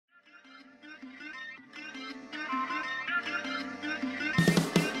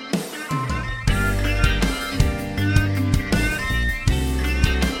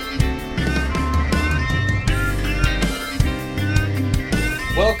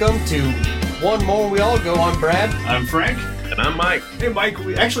welcome to One More We All Go. I'm Brad. I'm Frank. And I'm Mike. Hey, Mike,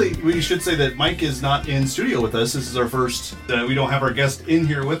 we should say that Mike is not in studio with us. This is our first, we don't have our guest in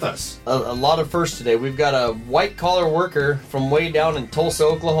here with us. A lot of firsts today. We've got a white-collar worker from way down in Tulsa,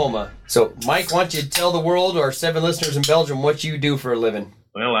 Oklahoma. So, Mike, why don't you tell the world, our 7 listeners in Belgium, what you do for a living?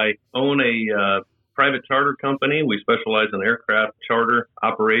 Well, I own a private charter company. We specialize in aircraft charter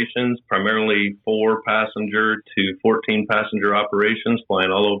operations, primarily 4-passenger to 14-passenger operations, flying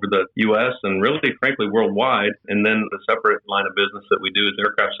all over the U.S. and really, frankly, worldwide. And then the separate line of business that we do is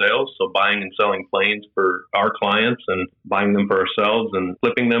aircraft sales, so buying and selling planes for our clients and buying them for ourselves and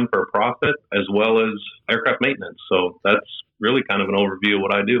flipping them for a profit, as well as aircraft maintenance. So that's really kind of an overview of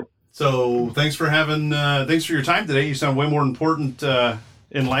what I do. So thanks for your time today. You sound way more important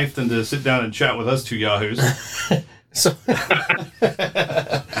in life than to sit down and chat with us two yahoos. So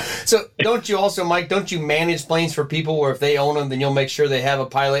don't you also, Mike, don't you manage planes for people where if they own them, then you'll make sure they have a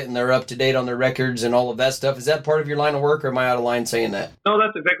pilot and they're up to date on their records and all of that stuff? Is that part of your line of work, or am I out of line saying that? No,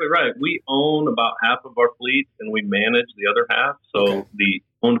 that's exactly right. We own about half of our fleet and we manage the other half. So Okay. The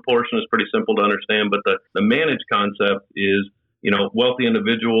owned portion is pretty simple to understand, but the managed concept is, wealthy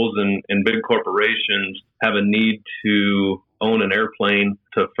individuals and big corporations have a need to own an airplane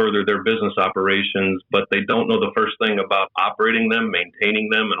to further their business operations, but they don't know the first thing about operating them, maintaining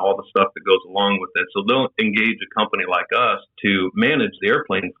them, and all the stuff that goes along with it. So they'll engage a company like us to manage the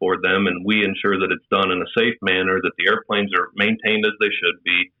airplane for them, and we ensure that it's done in a safe manner, that the airplanes are maintained as they should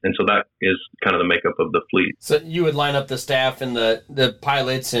be. And so that is kind of the makeup of the fleet. So you would line up the staff and the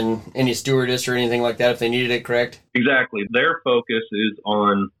pilots and any stewardess or anything like that if they needed it, correct? Exactly. Their focus is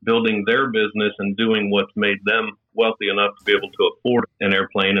on building their business and doing what's made them wealthy enough to be able to afford an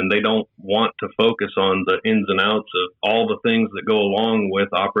airplane, and they don't want to focus on the ins and outs of all the things that go along with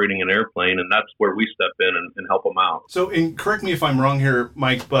operating an airplane, and that's where we step in and help them out. So, and correct me if I'm wrong here,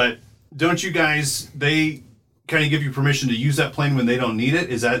 Mike, but don't you guys, they kind of give you permission to use that plane when they don't need it?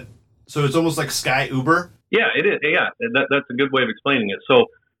 Is that, so it's almost like Sky Uber? Yeah, it is. Yeah, that's a good way of explaining it. So,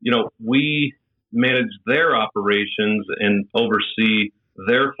 we manage their operations and oversee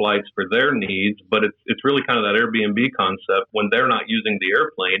their flights for their needs, but it's really kind of that Airbnb concept. When they're not using the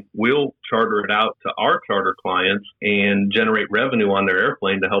airplane, we'll charter it out to our charter clients and generate revenue on their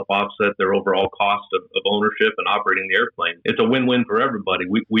airplane to help offset their overall cost of ownership and operating the airplane. It's a win-win for everybody.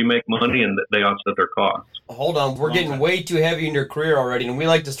 We make money and they offset their costs. Hold on, we're getting way too heavy in your career already, and we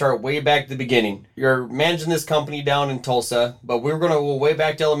like to start way back at the beginning. You're managing this company down in Tulsa, but we're going to go way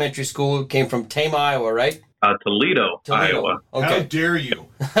back to elementary school. Came from Tama, Iowa, right? Toledo, Iowa. Okay. How dare you?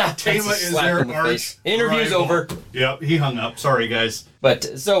 Tama is their arch. Interview's rival. over. Yep, he hung up. Sorry, guys.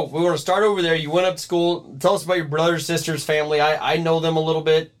 But so we're going to start over there. You went up to school. Tell us about your brothers, sisters, family. I know them a little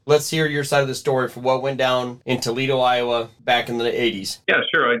bit. Let's hear your side of the story for what went down in Toledo, Iowa back in the 80s. Yeah,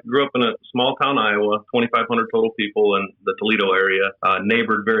 sure. I grew up in a small town, Iowa, 2,500 total people in the Toledo area,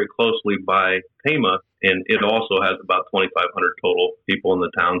 neighbored very closely by Tama, and it also has about 2,500 total people in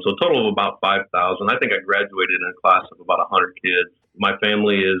the town. So a total of about 5,000. I think I graduated in a class of about 100 kids. My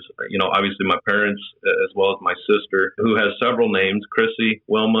family is, obviously my parents as well as my sister, who has several names, Chrissy,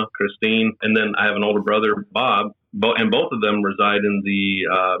 Wilma, Christine, and then I have an older brother, Bob, and both of them reside in the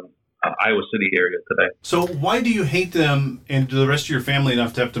Iowa City area today. So why do you hate them and the rest of your family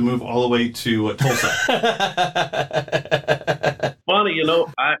enough to have to move all the way to Tulsa? Funny,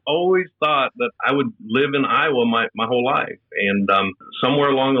 I always thought that I would live in Iowa my whole life. And somewhere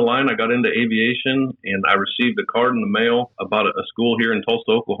along the line, I got into aviation, and I received a card in the mail about a school here in Tulsa,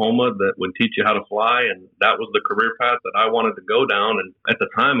 Oklahoma that would teach you how to fly. And that was the career path that I wanted to go down. And at the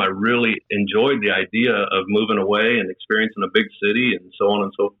time, I really enjoyed the idea of moving away and experiencing a big city and so on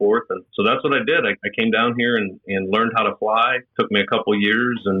and so forth. And so that's what I did. I came down here and learned how to fly. It took me a couple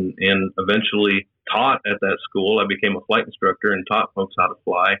years and eventually taught at that school. I became a flight instructor and taught folks how to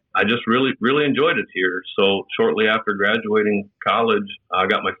fly. I just really, really enjoyed it here. So shortly after graduating college, I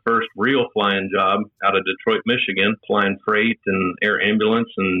got my first real flying job out of Detroit, Michigan, flying freight and air ambulance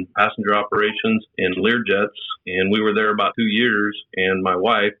and passenger operations in Learjets. And we were there about 2 years. And my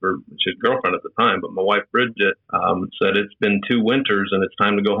wife, or she's girlfriend at the time, but my wife, Bridget, said, it's been 2 winters and it's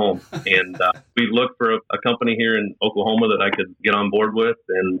time to go home. And we looked for a company here in Oklahoma that I could get on board with,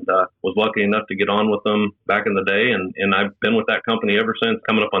 and was lucky enough to get on with them back in the day. And I've been with that company ever since,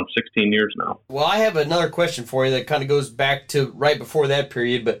 coming up on 16 years now. Well, I have another question for you that kind of goes back to right before that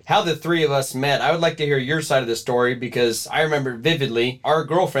period, but how the three of us met. I would like to hear your side of the story, because I remember vividly our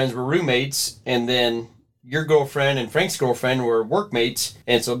girlfriends were roommates, and then your girlfriend and Frank's girlfriend were workmates.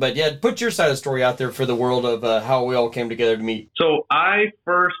 And so, but yeah, put your side of the story out there for the world of how we all came together to meet. So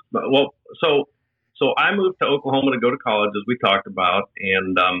So I moved to Oklahoma to go to college, as we talked about.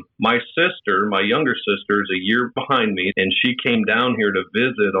 And my sister, my younger sister, is a year behind me. And she came down here to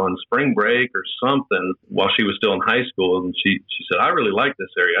visit on spring break or something while she was still in high school. And she said, I really like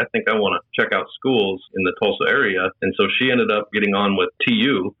this area. I think I want to check out schools in the Tulsa area. And so she ended up getting on with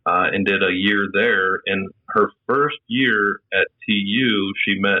TU and did a year there. And her first year at TU,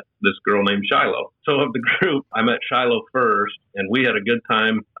 she met this girl named Shiloh. So of the group, I met Shiloh first, and we had a good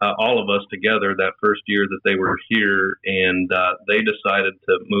time, all of us together, that first year that they were here. And they decided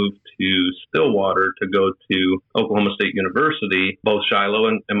to move to Stillwater to go to Oklahoma State University, both Shiloh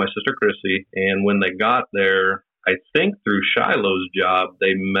and my sister Chrissy. And when they got there, I think through Shiloh's job,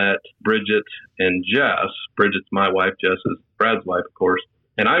 they met Bridget and Jess. Bridget's my wife, Jess is Brad's wife, of course.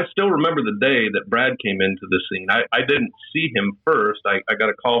 And I still remember the day that Brad came into the scene. I didn't see him first. I got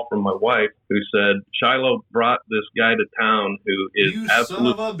a call from my wife who said, Shiloh brought this guy to town who is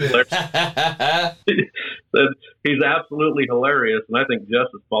absolutely hilarious. Said, he's absolutely hilarious, and I think Jess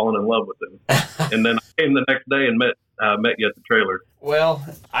has fallen in love with him. And then I came the next day and met you at the trailer. Well,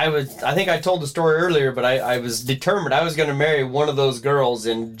 I think I told the story earlier, but I was determined I was going to marry one of those girls,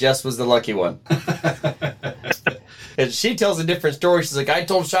 and Jess was the lucky one. And she tells a different story. She's like, I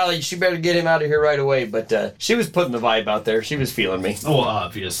told Shiloh she better get him out of here right away. But she was putting the vibe out there. She was feeling me. Oh,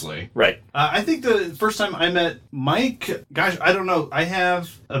 obviously. Right. I think the first time I met Mike, gosh, I don't know. I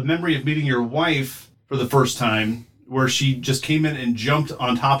have a memory of meeting your wife for the first time where she just came in and jumped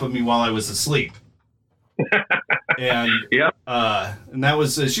on top of me while I was asleep. And yeah. And that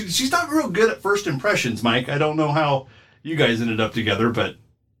was, she's not real good at first impressions, Mike. I don't know how you guys ended up together, but.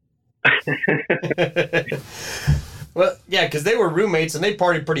 Well, yeah, because they were roommates and they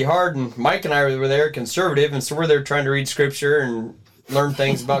partied pretty hard, and Mike and I were there conservative, and so we're there trying to read scripture and learn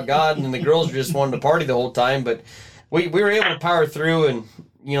things about God, and the girls just wanted to party the whole time, but we were able to power through, and,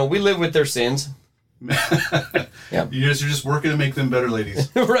 we live with their sins. Yeah. You're just working to make them better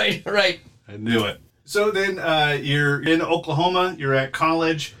ladies. Right. I knew it. So then you're in Oklahoma, you're at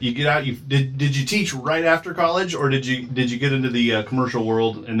college, you get out, did you teach right after college, or did you get into the commercial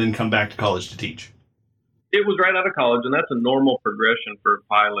world and then come back to college to teach? It was right out of college, and that's a normal progression for a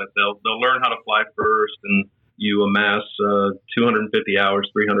pilot. They'll learn how to fly first, and you amass 250 hours,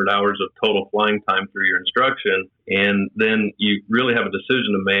 300 hours of total flying time through your instruction, and then you really have a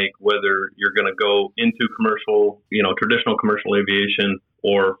decision to make whether you're going to go into commercial, traditional commercial aviation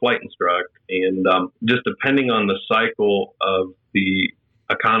or flight instruct. And just depending on the cycle of the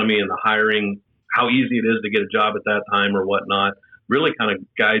economy and the hiring, how easy it is to get a job at that time or whatnot, really kind of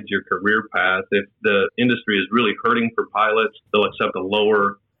guides your career path. If the industry is really hurting for pilots, they'll accept a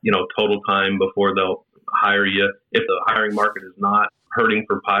lower, total time before they'll hire you. If the hiring market is not hurting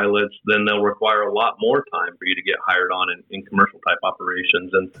for pilots, then they'll require a lot more time for you to get hired on in commercial type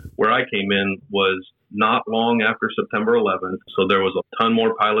operations. And where I came in was not long after September 11th. So there was a ton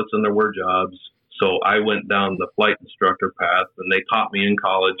more pilots than there were jobs. So I went down the flight instructor path, and they taught me in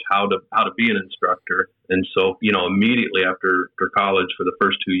college how to be an instructor. And so, immediately after college, for the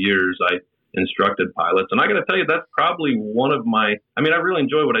first 2 years, I instructed pilots. And I got to tell you, that's probably one of I really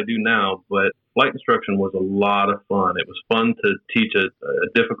enjoy what I do now, but flight instruction was a lot of fun. It was fun to teach a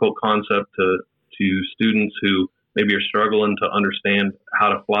difficult concept to students who maybe are struggling to understand how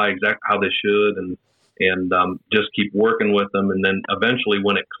to fly exactly how they should, and just keep working with them. And then eventually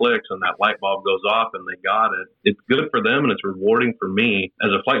when it clicks and that light bulb goes off and they got it, it's good for them and it's rewarding for me.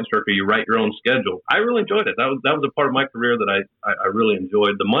 As a flight instructor, you write your own schedule. I really enjoyed it. That was a part of my career that I really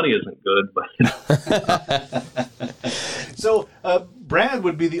enjoyed. The money isn't good, but... So Brad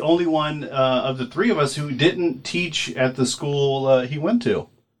would be the only one of the three of us who didn't teach at the school he went to.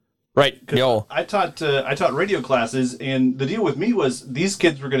 Right. Yo. I taught radio classes, and the deal with me was these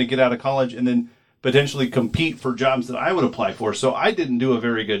kids were going to get out of college and then potentially compete for jobs that I would apply for. So I didn't do a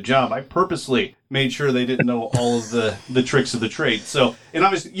very good job. I purposely made sure they didn't know all of the tricks of the trade. So, and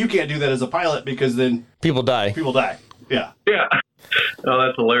obviously you can't do that as a pilot because then people die. Yeah. Yeah. Oh,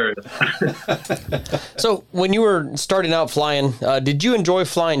 that's hilarious. So when you were starting out flying, did you enjoy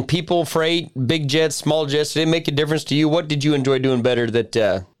flying people, freight, big jets, small jets? Did it make a difference to you? What did you enjoy doing better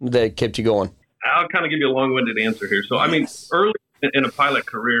that kept you going? I'll kind of give you a long-winded answer here. So, early in a pilot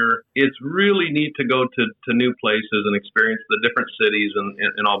career, it's really neat to go to new places and experience the different cities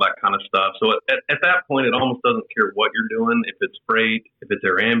and all that kind of stuff. So at that point, it almost doesn't care what you're doing. If it's freight, if it's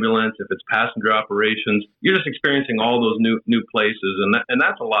air ambulance, if it's passenger operations, you're just experiencing all those new places. And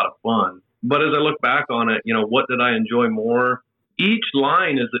that's a lot of fun. But as I look back on it, what did I enjoy more? Each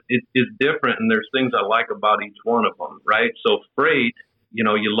line is different, and there's things I like about each one of them, right? So freight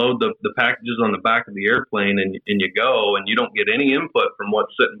you load the packages on the back of the airplane and you go, and you don't get any input from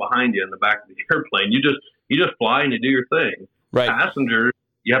what's sitting behind you in the back of the airplane. You just fly and you do your thing. Right. Passengers,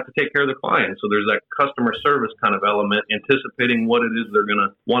 you have to take care of the client. So there's that customer service kind of element, anticipating what it is they're going to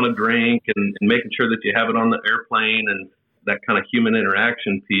want to drink and making sure that you have it on the airplane, and that kind of human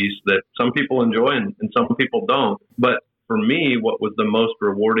interaction piece that some people enjoy and some people don't. But for me, what was the most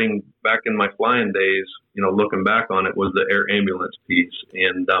rewarding back in my flying days, looking back on it, was the air ambulance piece.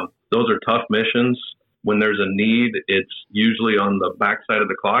 And those are tough missions. When there's a need, it's usually on the backside of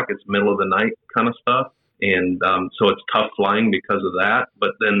the clock. It's middle of the night kind of stuff. And so it's tough flying because of that.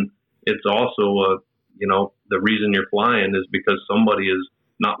 But then it's also, the reason you're flying is because somebody is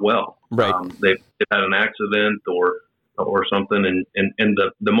not well. Right. They've had an accident or something. And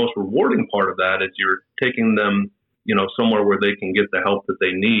the most rewarding part of that is you're taking them, somewhere where they can get the help that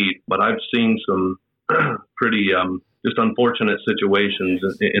they need. But I've seen some pretty just unfortunate situations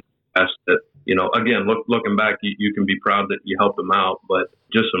in the past that, again, looking back, you can be proud that you helped them out, but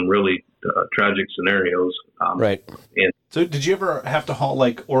just some really tragic scenarios. Right. And So did you ever have to haul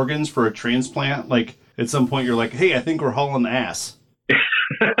like organs for a transplant? Like at some point you're like, hey, I think we're hauling ass.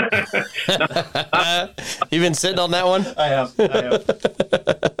 You've been sitting on that one? I have.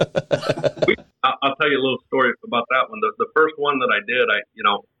 I'll tell you a little story about that one. The first one that I did,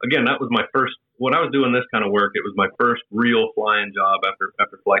 again, that was my first, when I was doing this kind of work, it was my first real flying job after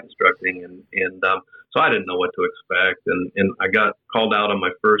flight instructing. And so I didn't know what to expect. And I got called out on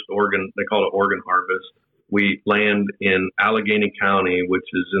my first organ, they call it organ harvest. We land in Allegheny County, which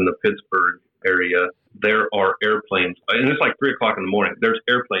is in the Pittsburgh area. There are airplanes, and it's like 3:00 in the morning. There's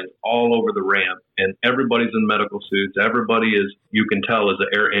airplanes all over the ramp, and everybody's in medical suits. Everybody is, you can tell, is an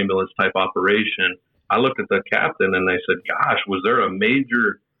air ambulance type operation. I looked at the captain and I said, gosh, was there a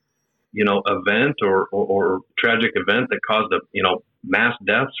major, event or tragic event that caused mass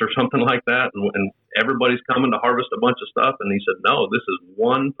deaths or something like that? And everybody's coming to harvest a bunch of stuff. And he said, no, this is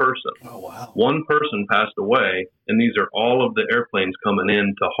one person. Oh, wow. One person passed away. And these are all of the airplanes coming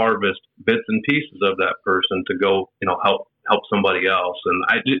in to harvest bits and pieces of that person to go, help somebody else. And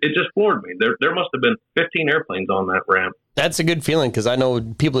it just floored me. There must have been 15 airplanes on that ramp. That's a good feeling, because I know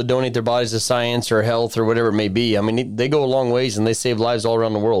people that donate their bodies to science or health or whatever it may be. I mean, they go a long ways and they save lives all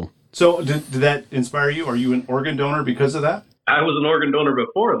around the world. So did that inspire you? Are you an organ donor because of that? I was an organ donor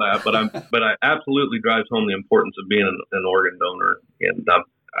before that, but I absolutely drives home the importance of being an organ donor. And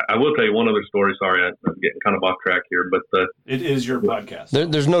I will tell you one other story. Sorry, I'm getting kind of off track here, but it is your podcast.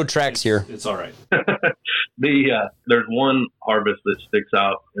 There's no tracks here. It's all right. There's one harvest that sticks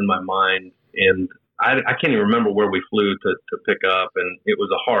out in my mind, and I can't even remember where we flew to pick up, and it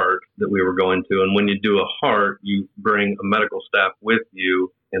was a heart that we were going to. And when you do a heart, you bring a medical staff with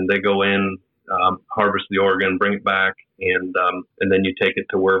you, and they go in, harvest the organ, bring it back, and then you take it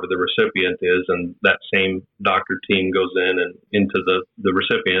to wherever the recipient is, and that same doctor team goes in and into the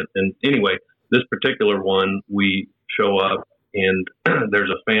recipient. And anyway, this particular one, we show up, and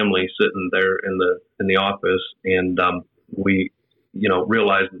there's a family sitting there in the office, and we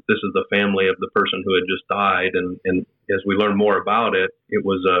realize that this is the family of the person who had just died. And as we learn more about it, it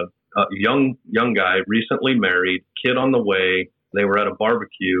was a young guy, recently married, kid on the way. They were at a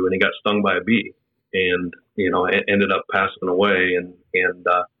barbecue and he got stung by a bee, and it ended up passing away. And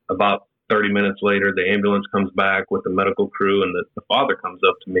about 30 minutes later, the ambulance comes back with the medical crew, and the father comes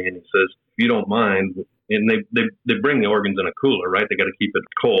up to me and he says, if you don't mind, and they bring the organs in a cooler, right? They got to keep it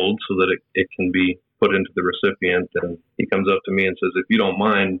cold so that it can be put into the recipient. And he comes up to me and says, if you don't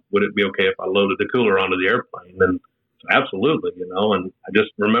mind, would it be okay if I loaded the cooler onto the airplane? And absolutely, and I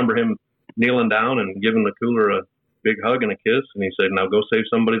just remember him kneeling down and giving the cooler a big hug and a kiss. And he said, now go save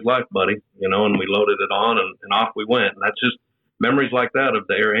somebody's life, buddy, and we loaded it on and off we went. And that's just memories like that of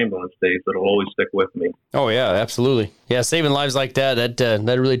the air ambulance days that'll always stick with me. Oh yeah, absolutely. Yeah. Saving lives like that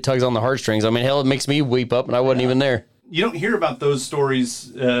really tugs on the heartstrings. I mean, hell, it makes me weep up, and I wasn't even there. You don't hear about those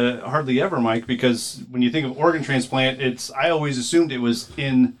stories hardly ever, Mike, because when you think of organ transplant, I always assumed it was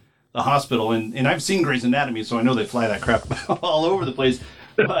in the hospital, and I've seen Grey's Anatomy, so I know they fly that crap all over the place.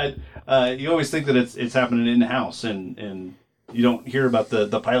 But you always think that it's happening in the house, and you don't hear about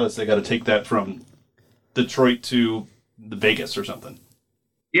the pilots that got to take that from Detroit to the Vegas or something.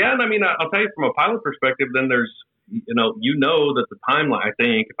 Yeah, and I mean, I'll tell you from a pilot perspective, then there's, that the timeline, I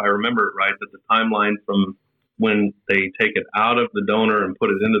think, if I remember it right, that the timeline from when they take it out of the donor and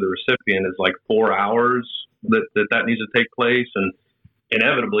put it into the recipient is like 4 hours that needs to take place. And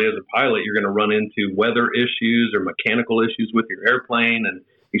inevitably, as a pilot, you're going to run into weather issues or mechanical issues with your airplane. And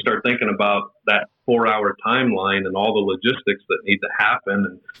you start thinking about that 4 hour timeline and all the logistics that need to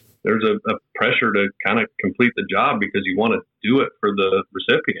happen. there's a pressure to kind of complete the job because you want to do it for the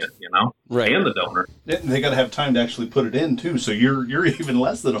recipient, Right. and the donor. They got to have time to actually put it in too. So you're even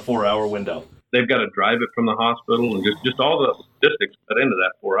less than a 4-hour window. They've got to drive it from the hospital and just all the logistics that into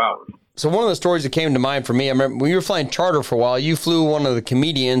that 4 hours. So one of the stories that came to mind for me, I remember when you were flying charter for a while, you flew one of the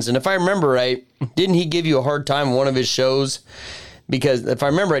comedians, and if I remember right, didn't he give you a hard time on one of his shows? Because if I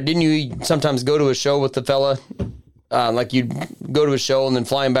remember right, didn't you sometimes go to a show with the fella? Like you'd go to a show and then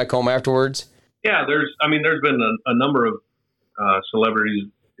fly him back home afterwards? Yeah, there's been a number of celebrities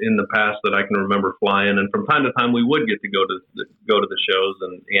in the past that I can remember flying, and from time to time we would get to go to the shows,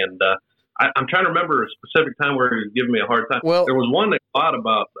 and I'm trying to remember a specific time where he was giving me a hard time. Well, there was one that thought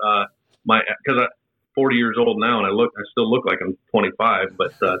about because I'm 40 years old now, and I still look like I'm 25.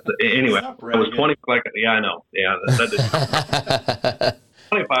 But anyway, I was 20. I know. Yeah, that is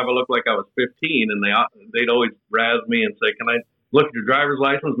 25. I looked like I was 15, and they'd always razz me and say, "Can I look at your driver's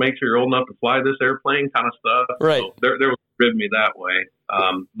license? Make sure you're old enough to fly this airplane," kind of stuff. Right. So there was rib me that way.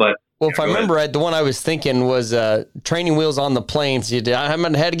 But. Well, if I remember right, the one I was thinking was training wheels on the planes. I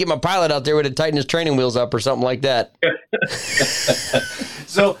had to get my pilot out there with to tighten his training wheels up or something like that.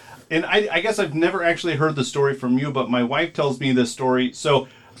 So, and I guess I've never actually heard the story from you, but my wife tells me this story. So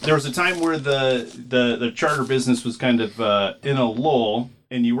there was a time where the charter business was kind of in a lull,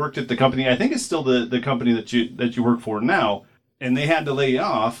 and you worked at the company. I think it's still the company that you work for now, and they had to lay you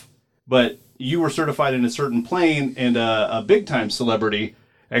off, but you were certified in a certain plane, and a big time celebrity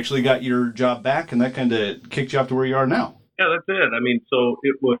actually got your job back, and that kind of kicked you up to where you are now. Yeah, that's it. I mean, so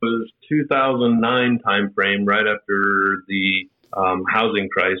it was 2009 timeframe, right after the housing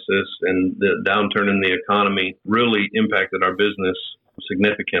crisis, and the downturn in the economy really impacted our business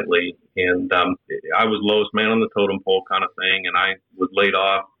significantly. And I was lowest man on the totem pole kind of thing, and I was laid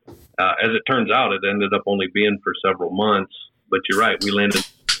off. As it turns out, it ended up only being for several months. But you're right, we landed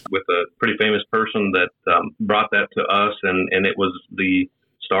with a pretty famous person that brought that to us, and it was the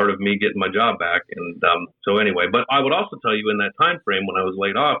start of me getting my job back. And so anyway, but I would also tell you in that time frame when I was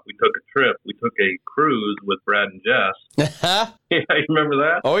laid off, we took a trip. We took a cruise with Brad and Jess. Yeah, you remember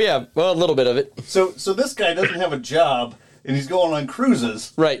that? Oh yeah, well, a little bit of it. So this guy doesn't have a job, and he's going on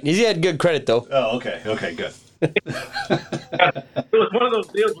cruises. Right, he had good credit though. Oh, okay, good. It was one of those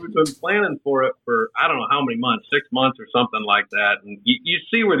deals we've been planning for it for I don't know how many months, 6 months or something like that. And you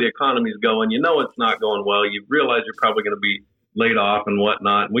see where the economy's going. You know it's not going well. You realize you're probably going to be laid off and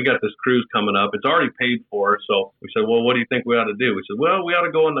whatnot. And we got this cruise coming up. It's already paid for. So we said, well, what do you think we ought to do? We said, well, we ought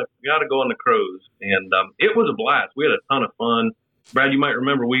to go on the cruise. And it was a blast. We had a ton of fun. Brad, you might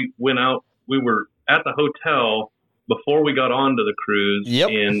remember we went out. We were at the hotel before we got onto the cruise. Yep.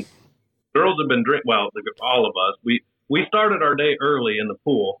 And girls have been all of us. We started our day early in the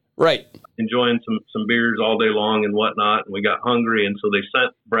pool. Right. Enjoying some beers all day long and whatnot. And we got hungry. And so they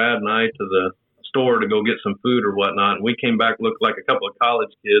sent Brad and I to the store to go get some food or whatnot, and we came back looked like a couple of college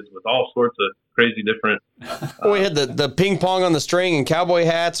kids with all sorts of crazy different we had the ping pong on the string and cowboy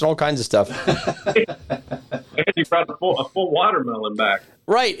hats and all kinds of stuff. And you brought a full watermelon back.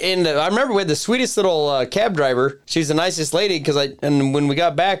 Right, and I remember we had the sweetest little cab driver. She's the nicest lady and when we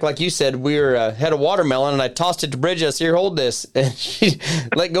got back, like you said, we had a watermelon, and I tossed it to Bridget. I said, "Here, hold this," and she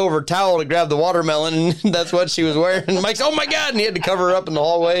let go of her towel to grab the watermelon, and that's what she was wearing. And Mike's, "Oh my God!" and he had to cover her up in the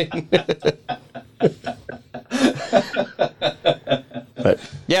hallway. But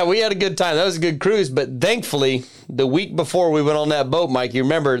yeah, we had a good time. That was a good cruise. But thankfully, the week before we went on that boat, Mike, you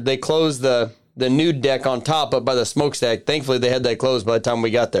remember they closed the nude deck on top up by the smokestack. Thankfully, they had that closed by the time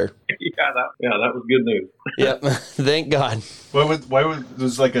we got there. That was good news. Yep, thank God. Why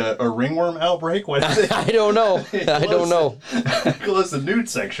was like a ringworm outbreak? Why did I don't know. I don't know. Close the nude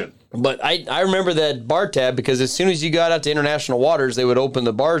section. But I remember that bar tab because as soon as you got out to international waters, they would open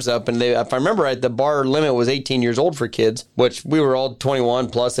the bars up. And if I remember right, the bar limit was 18 years old for kids, which we were all 21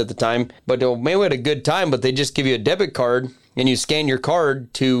 plus at the time. But maybe we had a good time, but they just give you a debit card and you scan your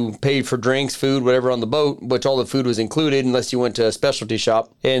card to pay for drinks, food, whatever on the boat, which all the food was included unless you went to a specialty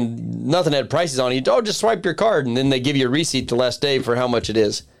shop. And nothing had prices on it. Just swipe your card. And then they give you a receipt the last day for how much it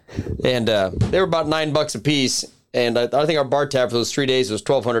is. And they were about $9 a piece. And I think our bar tab for those 3 days was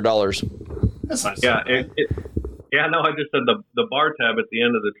 $1,200. That's nice. Yeah, I just said the bar tab at the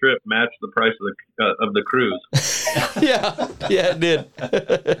end of the trip matched the price of the cruise. yeah, it did.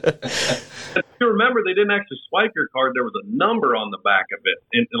 If you remember, they didn't actually swipe your card. There was a number on the back of it,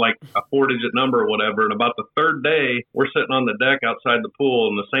 like a 4-digit number or whatever. And about the third day, we're sitting on the deck outside the pool,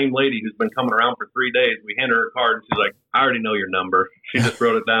 and the same lady who's been coming around for 3 days, we hand her a card, and she's like, "I already know your number." She just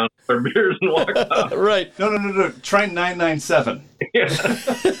wrote it down for beers and walked out. Right. No. Try 997.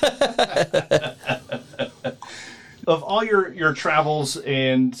 of all your travels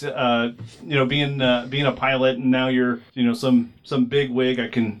and being a pilot, and now you're some big wig. I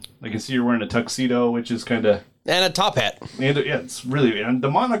can see you're wearing a tuxedo, which is kind of. And a top hat. And it's really, and the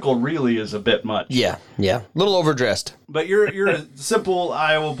monocle really is a bit much. Yeah. A little overdressed. But you're a simple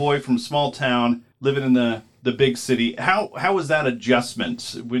Iowa boy from small town living in the big city. How was that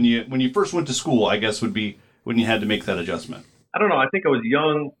adjustment when you first went to school? I guess would be when you had to make that adjustment. I don't know. I think I was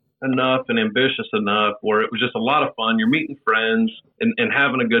young enough and ambitious enough where it was just a lot of fun. You're meeting friends and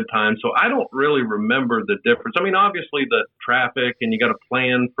having a good time. So I don't really remember the difference. I mean, obviously the traffic and you got to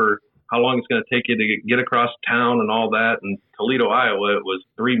plan for how long it's going to take you to get across town and all that. In Toledo, Iowa, it was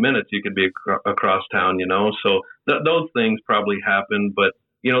 3 minutes you could be across town, So those things probably happened. But,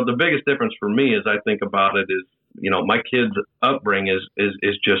 the biggest difference for me as I think about it is, my kids' upbringing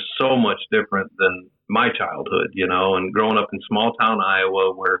is just so much different than my childhood, and growing up in small town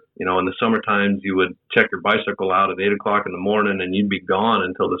Iowa where, in the summer times you would check your bicycle out at 8:00 in the morning and you'd be gone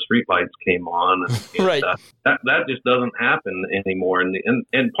until the street lights came on. And, right. That just doesn't happen anymore.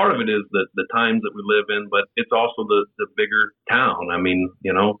 And part of it is the times that we live in, but it's also the bigger town. I mean,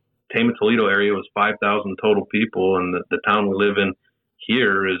 Tama Toledo area was 5,000 total people, and the town we live in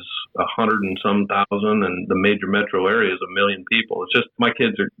here is 100 and some thousand, and the major metro area is 1 million people. It's just my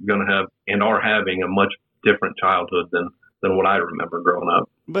kids are going to have and are having a much different childhood than what I remember growing up.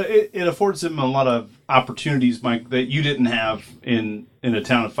 But it affords them a lot of opportunities, Mike, that you didn't have in a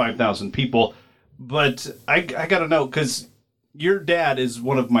town of 5,000 people. But I got to know, because your dad is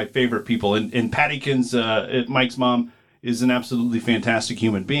one of my favorite people, and Pattykins, Mike's mom, is an absolutely fantastic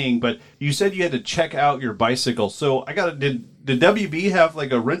human being. But you said you had to check out your bicycle. So did WB have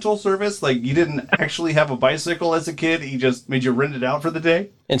like a rental service? Like you didn't actually have a bicycle as a kid? He just made you rent it out for the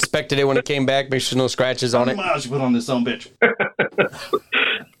day? Inspected it when it came back, make sure no scratches on it. How many miles you put on this son bitch?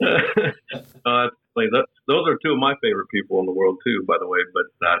 Those are two of my favorite people in the world too, by the way. But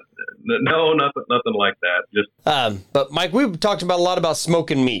no, nothing like that. Just. But Mike, we've talked a lot about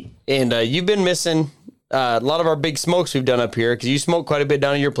smoking meat, and you've been missing a lot of our big smokes we've done up here because you smoke quite a bit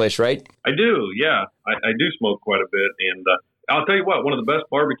down at your place, right? I do, yeah. I do smoke quite a bit, and I'll tell you what, one of the best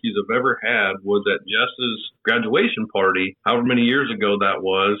barbecues I've ever had was at Jess's graduation party, however many years ago that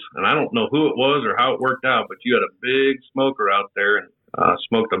was, and I don't know who it was or how it worked out, but you had a big smoker out there and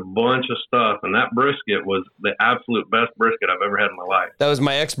smoked a bunch of stuff, and that brisket was the absolute best brisket I've ever had in my life. That was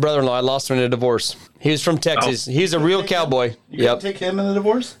my ex-brother-in-law. I lost him in a divorce. He was from Texas. Oh. He's a real cowboy. You didn't take him in a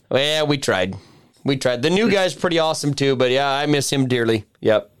divorce? Yeah, we tried. The new guy's pretty awesome too, but yeah, I miss him dearly.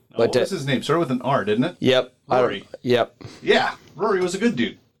 Yep. But what's his name? Started with an R, didn't it? Yep. Rory. Yep. Yeah, Rory was a good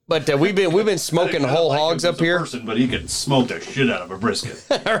dude. But we've been smoking whole hogs up here. Person, but he could smoke the shit out of a brisket.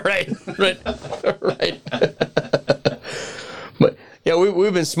 right. But yeah,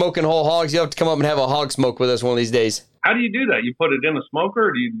 we've been smoking whole hogs. You have to come up and have a hog smoke with us one of these days. How do you do that? You put it in a smoker,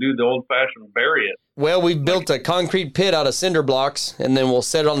 or do you do the old-fashioned bury it? Well, we've built a concrete pit out of cinder blocks, and then we'll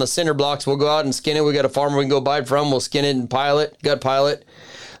set it on the cinder blocks. We'll go out and skin it. We got a farmer we can go buy it from. We'll skin it and gut pile it,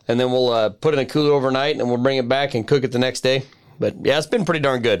 and then we'll put it in a cooler overnight, and we'll bring it back and cook it the next day. But yeah, it's been pretty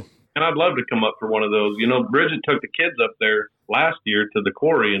darn good. And I'd love to come up for one of those. Bridget took the kids up there last year to the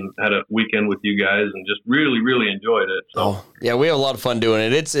quarry and had a weekend with you guys and just really, really enjoyed it. So yeah, we have a lot of fun doing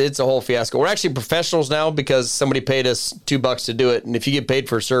it. It's a whole fiasco. We're actually professionals now because somebody paid us $2 to do it. And if you get paid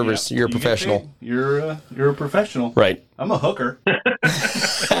for a service, you're a professional. You're a professional. Right. I'm a hooker.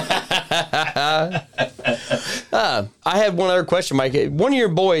 I have one other question, Mike. One of your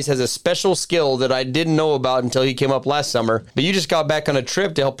boys has a special skill that I didn't know about until he came up last summer, but you just got back on a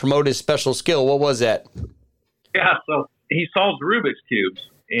trip to help promote his special skill. What was that? Yeah, so he solves Rubik's Cubes,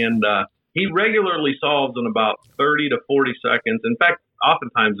 and he regularly solves in about 30 to 40 seconds. In fact,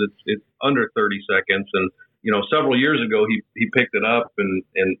 oftentimes it's under 30 seconds, and several years ago he picked it up and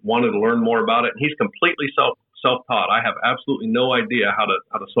wanted to learn more about it, and he's completely self-taught. I have absolutely no idea how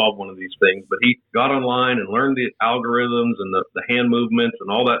to solve one of these things, but he got online and learned the algorithms and the hand movements and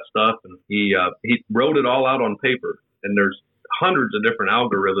all that stuff, and he wrote it all out on paper. And there's hundreds of different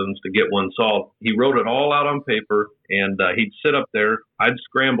algorithms to get one solved. He wrote it all out on paper, and he'd sit up there. I'd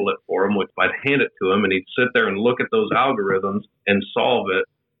scramble it for him, which I'd hand it to him, and he'd sit there and look at those algorithms and solve it.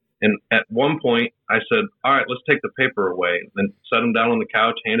 And at one point, I said, all right, let's take the paper away. And then set him down on the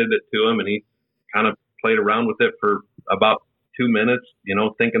couch, handed it to him, and he kind of played around with it for about 2 minutes,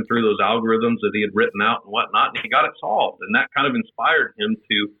 thinking through those algorithms that he had written out and whatnot, and he got it solved. And that kind of inspired him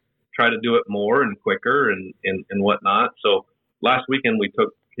to try to do it more and quicker and whatnot. So last weekend, we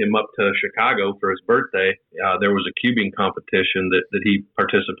took him up to Chicago for his birthday. There was a cubing competition that he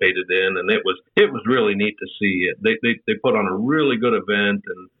participated in, and it was really neat to see it. They put on a really good event,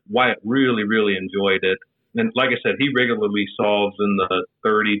 and Wyatt really, really enjoyed it. And like I said, he regularly solves in the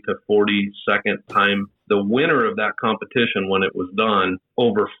 30 to 40 second time. The winner of that competition, when it was done,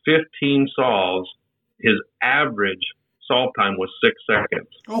 over 15 solves, his average solve time was 6 seconds.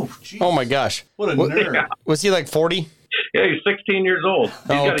 Oh, geez. Oh my gosh. What a nerd. Yeah. Was he like 40? Yeah, he's 16 years old.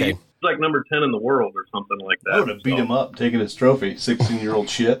 Okay. He's like number 10 in the world or something like that. I would have beat him up taking his trophy. 16-year-old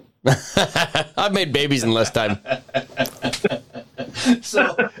shit. I've made babies in less time.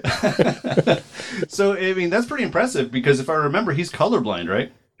 So, so I mean, that's pretty impressive because if I remember, he's colorblind,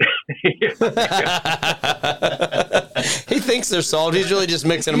 right? He thinks they're solved. He's really just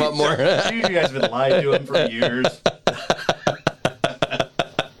mixing them up more. You guys have been lying to him for years.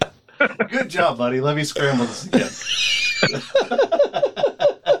 Good job, buddy. Let me scramble this again.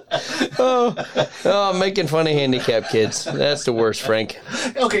 Oh, making fun of handicapped kids. That's the worst, Frank.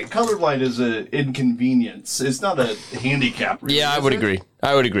 Okay, colorblind is an inconvenience. It's not a handicap. Really, Yeah, I would agree.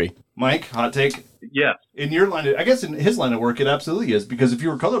 I would agree. Mike, hot take. Yes. In your line, I guess in his line of work, it absolutely is because if you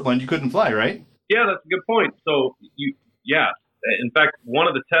were colorblind, you couldn't fly, right? Yeah, that's a good point. So, in fact, one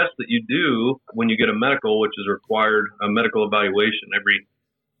of the tests that you do when you get a medical, which is required, a medical evaluation every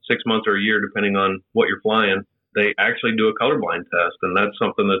 6 months or a year, depending on what you're flying, they actually do a colorblind test. And that's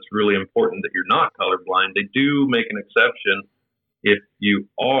something that's really important that you're not colorblind. They do make an exception. If you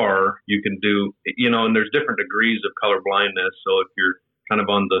are, you can do, and there's different degrees of colorblindness. So if you're kind of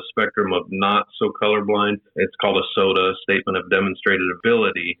on the spectrum of not so colorblind, it's called a SOTA, Statement of Demonstrated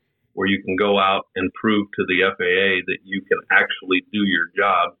Ability, where you can go out and prove to the FAA that you can actually do your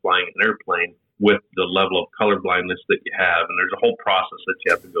job flying an airplane with the level of colorblindness that you have. And there's a whole process that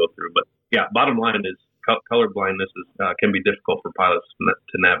you have to go through. But yeah, bottom line is colorblindness can be difficult for pilots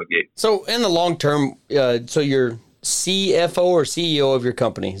to navigate. So in the long term, so you're CFO or CEO of your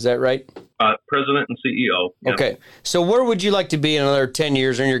company, is that right? President and CEO. Yeah. Okay. So where would you like to be in another 10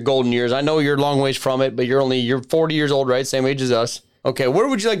 years or in your golden years? I know you're a long ways from it, but you're 40 years old, right? Same age as us. Okay. Where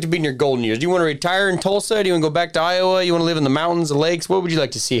would you like to be in your golden years? Do you want to retire in Tulsa? Do you want to go back to Iowa? You want to live in the mountains, the lakes? What would you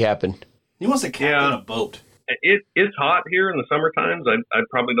like to see happen? He wants to captain a boat. It's hot here in the summer times. I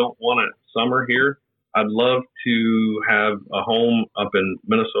probably don't want a summer here. I'd love to have a home up in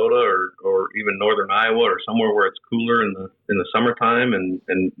Minnesota or even northern Iowa or somewhere where it's cooler in the summertime, and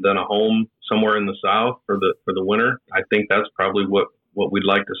then a home somewhere in the south for the winter. I think that's probably what we'd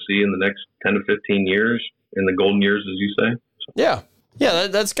like to see in the next 10 to 15 years, in the golden years, as you say. Yeah. Yeah,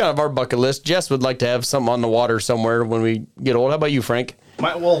 that's kind of our bucket list. Jess would like to have something on the water somewhere when we get old. How about you, Frank?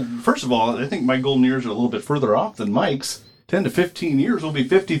 Well, first of all, I think my golden years are a little bit further off than Mike's. 10 to 15 years will be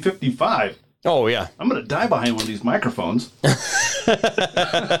 50, 55. Oh, yeah. I'm going to die behind one of these microphones.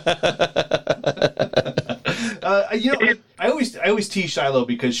 I always tease Shiloh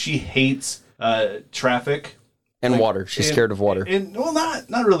because she hates traffic. And water. She's scared of water.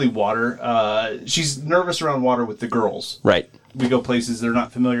 Not really water. She's nervous around water with the girls. Right. We go places they're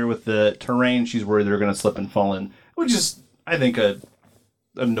not familiar with the terrain. She's worried they're going to slip and fall in, which is, I think, a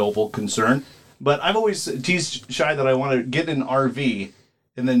noble concern. But I've always teased Shy that I want to get an RV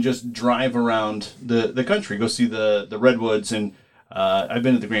and then just drive around the country, go see the redwoods. And I've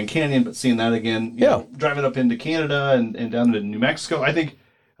been to the Grand Canyon, but seeing that again, you know, driving up into Canada and down to New Mexico, I think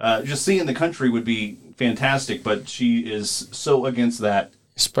just seeing the country would be fantastic. But she is so against that.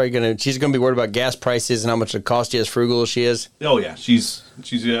 She's gonna be worried about gas prices and how much it costs you, as frugal as she is. Oh yeah, she's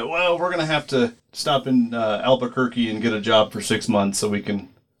well, we're gonna have to stop in Albuquerque and get a job for 6 months so we can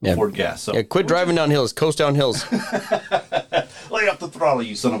afford gas. So quit driving down hills, coast down hills. Lay off the throttle,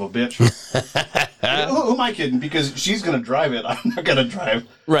 you son of a bitch. Who am I kidding? Because she's gonna drive it. I'm not gonna drive.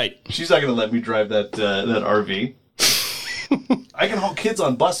 Right. She's not gonna let me drive that RV. I can haul kids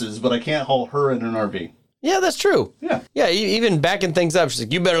on buses, but I can't haul her in an RV. Yeah, that's true. Yeah. Yeah, even backing things up. She's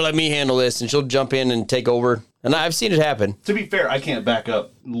like, you better let me handle this. And she'll jump in and take over. And I've seen it happen. To be fair, I can't back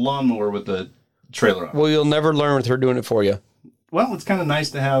up lawnmower with the trailer on. Well, you'll never learn with her doing it for you. Well, it's kind of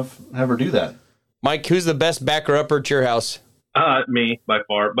nice to have her do that. Mike, who's the best backer upper at your house? Me by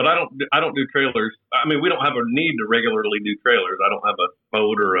far, but I don't do trailers. I mean, we don't have a need to regularly do trailers. I don't have a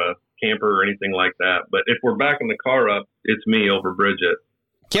boat or a camper or anything like that. But if we're backing the car up, it's me over Bridget.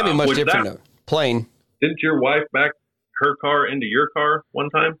 Can't be much different. No. Plain. Didn't your wife back her car into your car one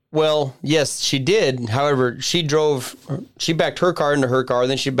time? Well, yes, she did. However, she backed her car into her car,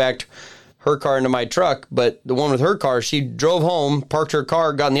 then she backed her car into my truck. But the one with her car, she drove home, parked her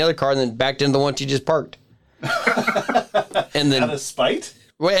car, got in the other car, and then backed into the one she just parked. And then, out of spite?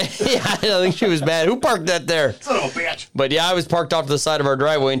 Well, yeah, I think she was mad. Who parked that there? Son of a bitch. But yeah, I was parked off to the side of our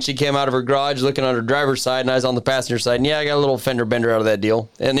driveway, and she came out of her garage looking on her driver's side, and I was on the passenger side. And yeah, I got a little fender bender out of that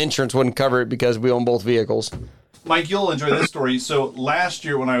deal. And insurance wouldn't cover it because we own both vehicles. Mike, you'll enjoy this story. So last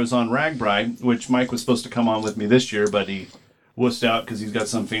year when I was on Ragbri, which Mike was supposed to come on with me this year, but he wussed out because he's got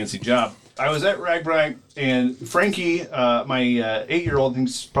some fancy job. I was at Ragbri, and Frankie, my 8-year-old, I think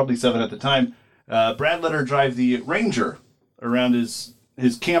he's probably 7 at the time, Brad let her drive the Ranger around his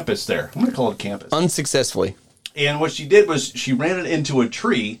campus there. I'm going to call it campus. Unsuccessfully. And what she did was she ran it into a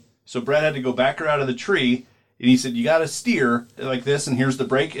tree, so Brad had to go back her out of the tree, and he said, you got to steer like this, and here's the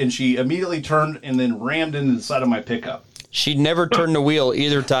brake, and she immediately turned and then rammed into the side of my pickup. She never turned the wheel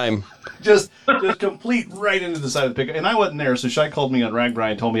either time. Just complete right into the side of the pickup. And I wasn't there, so Shai called me on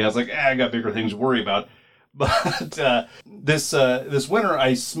Ragbri and told me, I was like, I got bigger things to worry about. But this winter,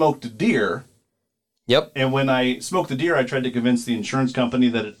 I smoked a deer. Yep. And when I smoked the deer, I tried to convince the insurance company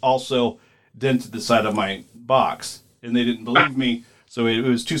that it also dented the side of my box. And they didn't believe me, so it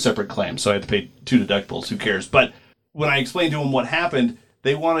was 2 separate claims. So I had to pay 2 deductibles. Who cares? But when I explained to them what happened,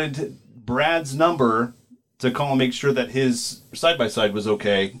 they wanted Brad's number to call and make sure that his side-by-side was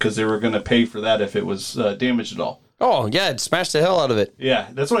okay, because they were going to pay for that if it was damaged at all. Oh, yeah, it smashed the hell out of it. Yeah,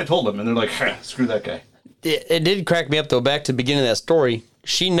 that's what I told them, and they're like, screw that guy. It did crack me up, though, back to the beginning of that story.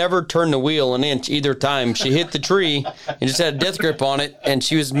 She never turned the wheel an inch either time. She hit the tree and just had a death grip on it, and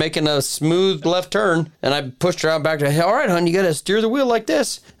she was making a smooth left turn, and I pushed her out back to her. All right, hon, you got to steer the wheel like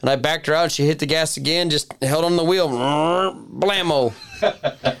this. And I backed her out. She hit the gas again, just held on the wheel. Blammo.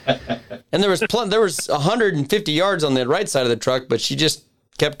 And there was 150 yards on the right side of the truck, but she just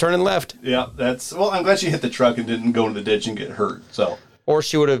kept turning left. Yeah, I'm glad she hit the truck and didn't go into the ditch and get hurt, so. Or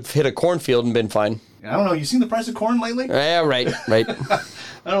she would have hit a cornfield and been fine. I don't know. You seen the price of corn lately? Yeah, right. I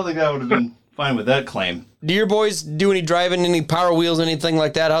don't think I would have been fine with that claim. Do your boys do any driving, any power wheels, anything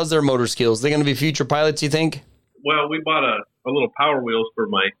like that? How's their motor skills? They going to be future pilots, you think? Well, we bought a little Power Wheels for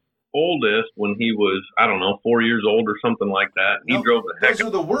my oldest when he was, 4 years old or something like that. He drove the heck. Those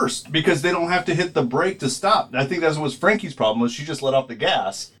are the worst because they don't have to hit the brake to stop. I think that was Frankie's problem, was she just let off the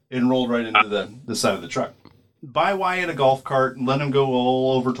gas and rolled right into the side of the truck. Buy Wyatt a golf cart and let him go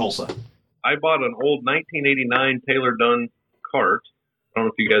all over Tulsa. I bought an old 1989 Taylor Dunn cart. I don't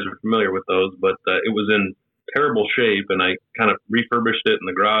know if you guys are familiar with those, but it was in terrible shape, and I kind of refurbished it in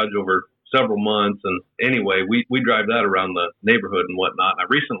the garage over several months. And anyway, we drive that around the neighborhood and whatnot. And I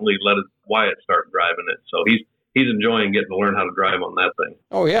recently let Wyatt start driving it, so he's enjoying getting to learn how to drive on that thing.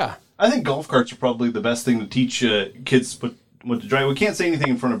 Oh yeah, I think golf carts are probably the best thing to teach kids what to drive. We can't say anything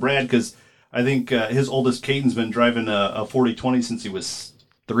in front of Brad because I think his oldest Caden's been driving a 40-20 since he was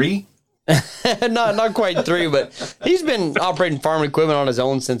 3. not quite 3, but he's been operating farm equipment on his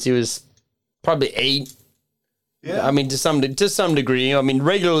own since he was probably 8. Yeah, I mean to some degree. I mean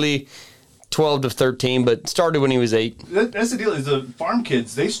regularly 12 to 13, but started when he was 8. That's the deal. Is the farm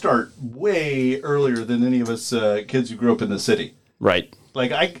kids, they start way earlier than any of us kids who grew up in the city. Right.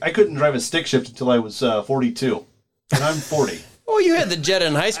 Like I couldn't drive a stick shift until I was 42, and I'm 40. Oh, you had the Jetta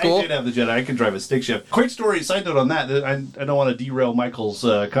in high school. I did have the Jetta. I could drive a stick shift. Quick story, side note on that. I don't want to derail Michael's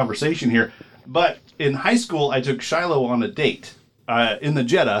conversation here, but in high school, I took Shiloh on a date in the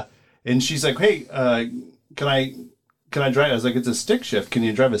Jetta, and she's like, "Hey, can I drive?" I was like, "It's a stick shift. Can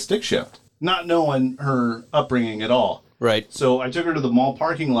you drive a stick shift?" Not knowing her upbringing at all. Right. So I took her to the mall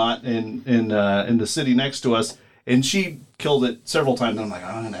parking lot in the city next to us, and she killed it several times. And I'm like,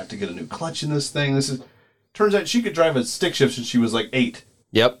 I'm gonna have to get a new clutch in this thing. Turns out she could drive a stick shift since she was like 8.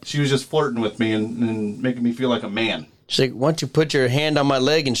 Yep. She was just flirting with me and making me feel like a man. She's like, why don't you put your hand on my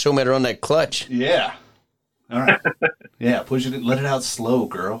leg and show me how to run that clutch? Yeah. All right. Yeah, push it in, let it out slow,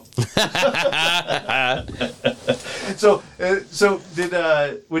 girl. So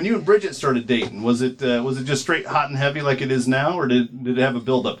did when you and Bridget started dating, was it just straight hot and heavy like it is now, or did it have a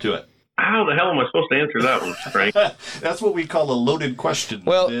build up to it? How the hell am I supposed to answer that one, Frank? That's what we call a loaded question.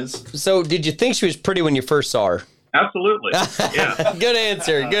 Well, so did you think she was pretty when you first saw her? Absolutely. Yeah. Good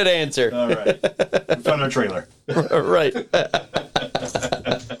answer. Good answer. All right. We found our trailer. Right.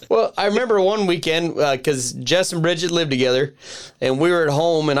 Well, I remember one weekend because Jess and Bridget lived together, and we were at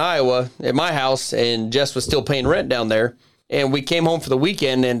home in Iowa at my house, and Jess was still paying rent down there. And we came home for the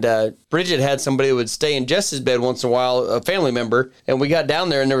weekend, and Bridget had somebody that would stay in Jess's bed once in a while, a family member. And we got down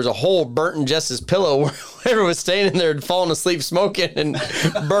there, and there was a hole burnt in Jess's pillow where whoever was staying in there had fallen asleep smoking and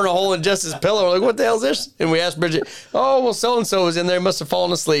burnt a hole in Jess's pillow. We're like, what the hell is this? And we asked Bridget, oh, well, so-and-so was in there, must have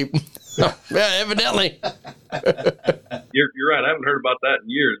fallen asleep. Yeah, evidently. You're right. I haven't heard about that in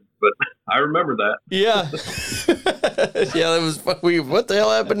years, but I remember that. Yeah. Yeah, that was what the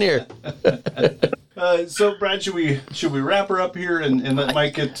hell happened here? So, Brad, should we wrap her up here and let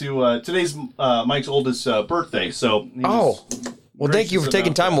Mike get to today's Mike's oldest birthday? So, well, thank you for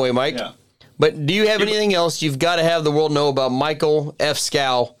taking time away, Mike. Yeah. But do you have anything else you've got to have the world know about Michael F.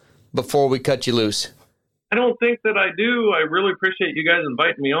 Scow before we cut you loose? I don't think that I do. I really appreciate you guys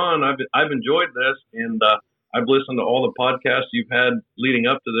inviting me on. I've enjoyed this, and I've listened to all the podcasts you've had leading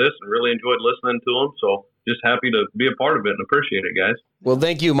up to this and really enjoyed listening to them. So just happy to be a part of it and appreciate it, guys. Well,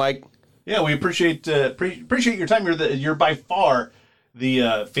 thank you, Mike. Yeah, we appreciate your time. You're by far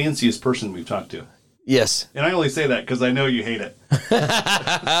the fanciest person we've talked to. Yes. And I only say that because I know you hate it.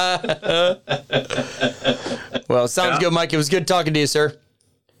 Well, sounds good, Mike. It was good talking to you, sir.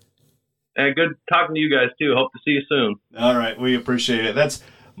 And good talking to you guys, too. Hope to see you soon. All right. We appreciate it. That's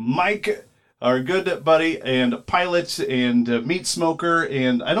Mike, our good buddy and pilot and meat smoker.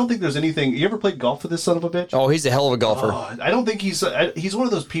 And I don't think there's anything. You ever played golf with this son of a bitch? Oh, he's a hell of a golfer. Oh, I don't think he's one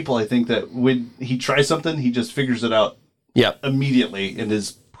of those people, I think, that when he tries something, he just figures it out immediately and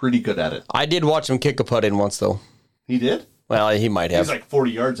is pretty good at it. I did watch him kick a putt in once, though. He did? Well, he might have. He's like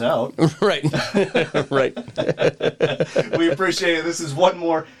 40 yards out. Right. Right. We appreciate it. This is one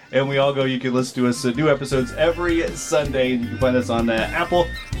more, and we all go. You can listen to us new episodes every Sunday, and you can find us on Apple,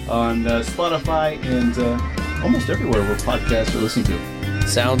 on Spotify, and almost everywhere where podcasts are listened to.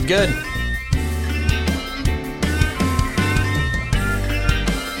 Sounds good.